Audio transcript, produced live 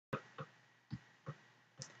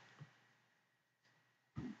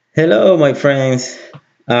Hello, my friends.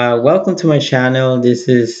 Welcome to my channel. This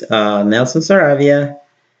is Nelson Saravia.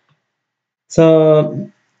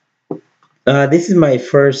 So, this is my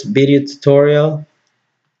first video tutorial.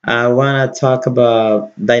 I want to talk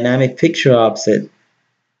about dynamic picture offset.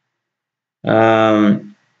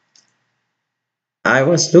 Um, I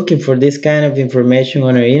was looking for this kind of information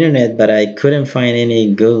on the internet, but I couldn't find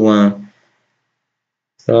any good one.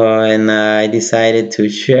 And I decided to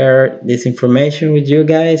share this information with you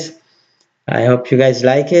guys. I hope you guys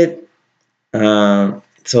like it.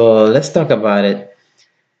 So let's talk about it.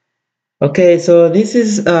 Okay, so this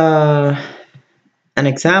is an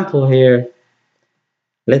example here.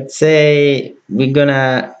 Let's say we're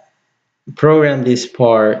gonna program this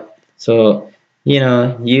part. So,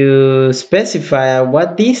 you specify at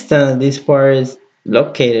what distance this part is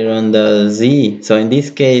located on the Z. So in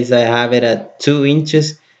this case, I have it at 2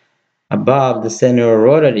 inches above the center of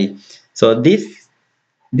rotary. So this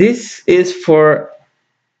is for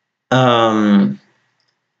um,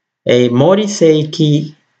 a Mori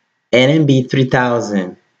Seiki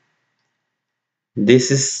NMV3000.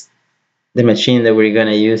 This is the machine that we're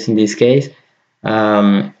gonna use in this case.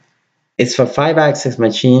 It's for 5-axis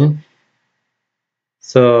machine.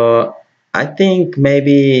 So I think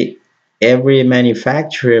maybe every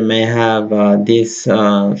manufacturer may have this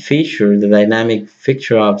feature, the dynamic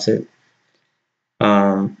fixture offset.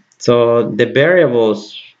 So the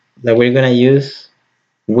variables that we're gonna use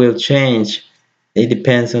will change. It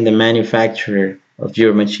depends on the manufacturer of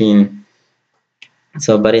your machine.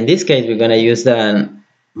 So, but in this case, we're gonna use the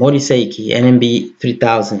Mori Seiki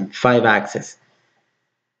NMV3000 5-axis.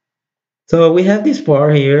 So we have this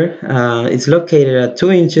part here. It's located at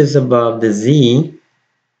 2 inches above the Z.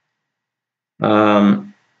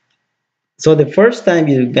 So the first time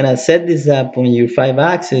you're gonna set this up on your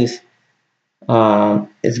 5-axis,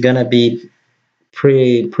 it's gonna be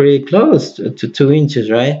pretty close to 2 inches,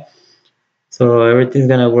 right? So everything's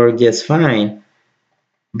gonna work just fine.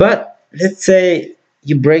 But let's say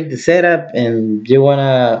you break the setup and you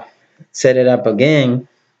wanna set it up again,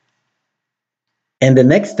 and the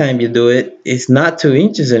next time you do it, it's not 2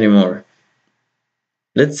 inches anymore.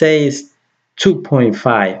 Let's say it's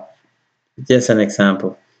 2.5, just an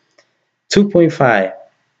example. 2.5.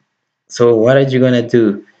 So what are you gonna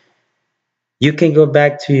do? You can go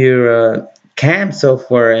back to your CAM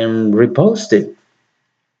software and repost it.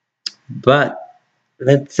 But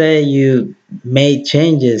let's say you made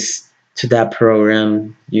changes to that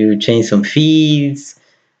program. You change some feeds,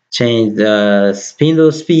 change the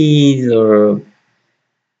spindle speeds, or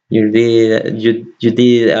you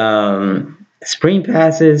did spring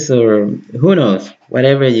passes, or who knows,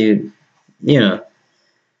 whatever you know.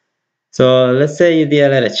 So let's say you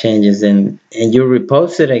did a lot of changes and you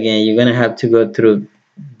repost it again, you're gonna have to go through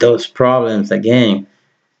those problems again.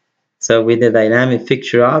 So with the dynamic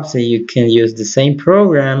fixture offset, you can use the same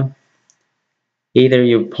program. Either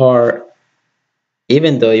your part,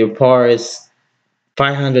 even though your part is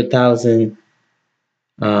 500,000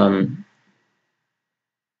 um,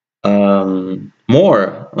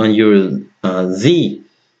 more on your Z.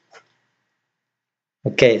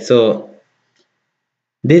 Okay, so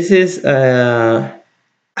this is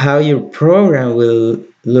how your program will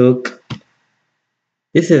look.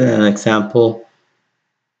 This is an example.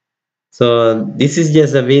 So this is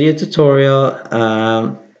just a video tutorial.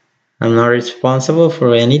 I'm not responsible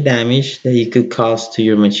for any damage that you could cause to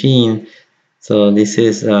your machine. So this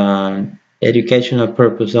is educational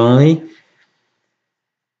purpose only.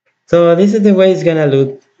 So this is the way it's gonna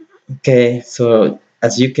look. Okay, so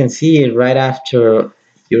as you can see, right after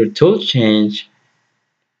your tool change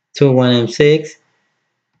to 1M6,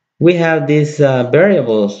 we have these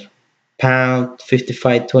variables. Pound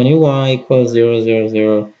 5521 equals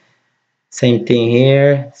 000. Same thing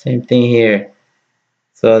here, same thing here.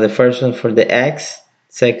 So the first one for the X,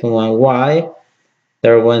 second one Y,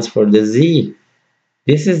 third one's for the Z.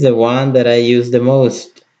 This is the one that I use the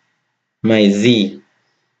most, my Z.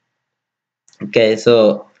 Okay,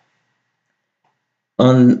 so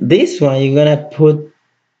on this one, you're gonna put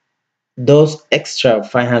those extra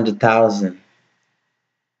 500,000.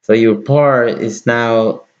 So your part is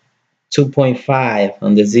now 2.5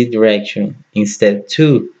 on the Z direction instead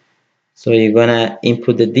 2. So you're gonna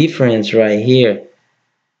input the difference right here.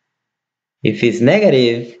 If it's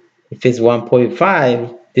negative, if it's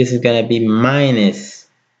 1.5, this is gonna be minus.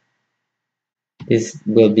 This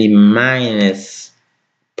will be minus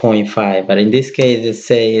 0.5, but in this case, let's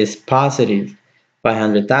say it's positive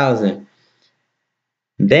 500,000.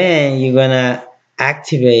 Then you're gonna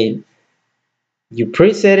activate. You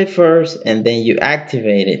preset it first, and then you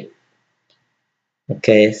activate it.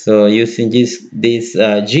 Okay, so using this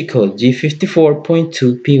G code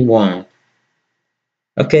G54.2P1.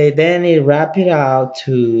 Okay, then it wrap it out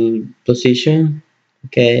to position.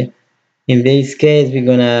 Okay, in this case we're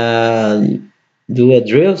gonna do a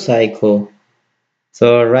drill cycle.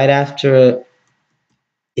 So right after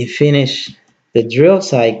it finish the drill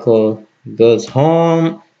cycle, it goes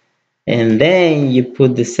home, and then you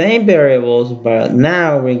put the same variables, but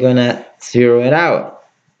now we're gonna zero it out.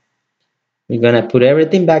 We're gonna put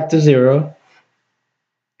everything back to zero,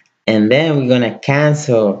 and then we're gonna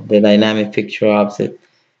cancel the dynamic fixture offset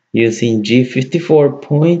using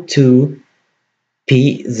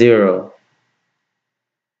G54.2P0.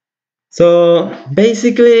 So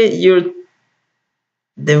basically,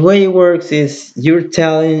 the way it works is you're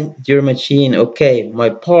telling your machine, okay, my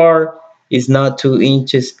part is not 2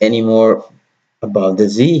 inches anymore above the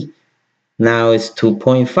Z. Now it's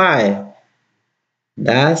 2.5.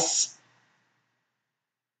 That's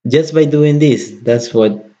just by doing this. That's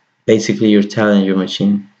what basically you're telling your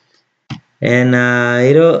machine. And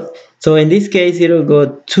it'll, so in this case, it'll go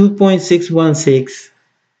 2.616,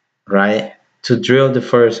 right, to drill the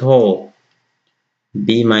first hole.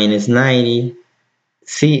 B minus 90,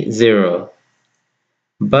 C 0.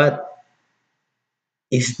 But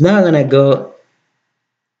it's not gonna go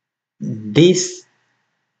this,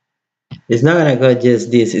 it's not gonna go just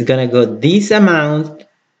this, it's gonna go this amount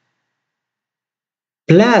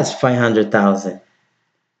plus 500,000.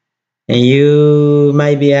 And you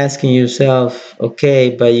might be asking yourself, okay,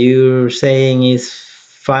 but you're saying it's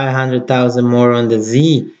 500,000 more on the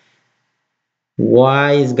Z.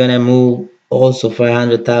 Why is gonna move also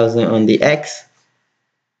 500,000 on the X?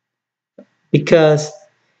 Because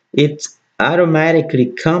it automatically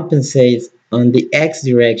compensates on the X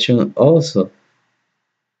direction also.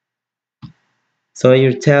 So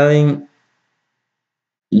you're telling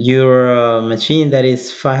your machine that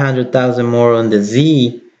is 500,000 more on the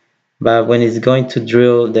Z, but when it's going to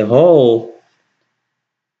drill the hole,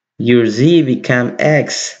 your Z become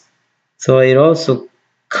X. So it also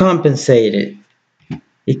compensated.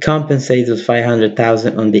 It compensates with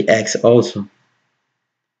 500,000 on the X also.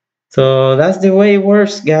 So that's the way it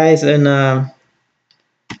works, guys. And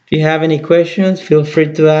if you have any questions, feel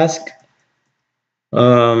free to ask.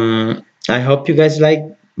 I hope you guys like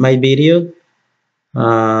my video.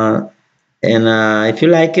 Uh, and if you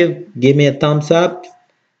like it, give me a thumbs up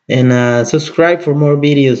and subscribe for more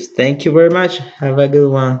videos. Thank you very much. Have a good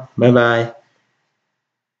one. Bye bye.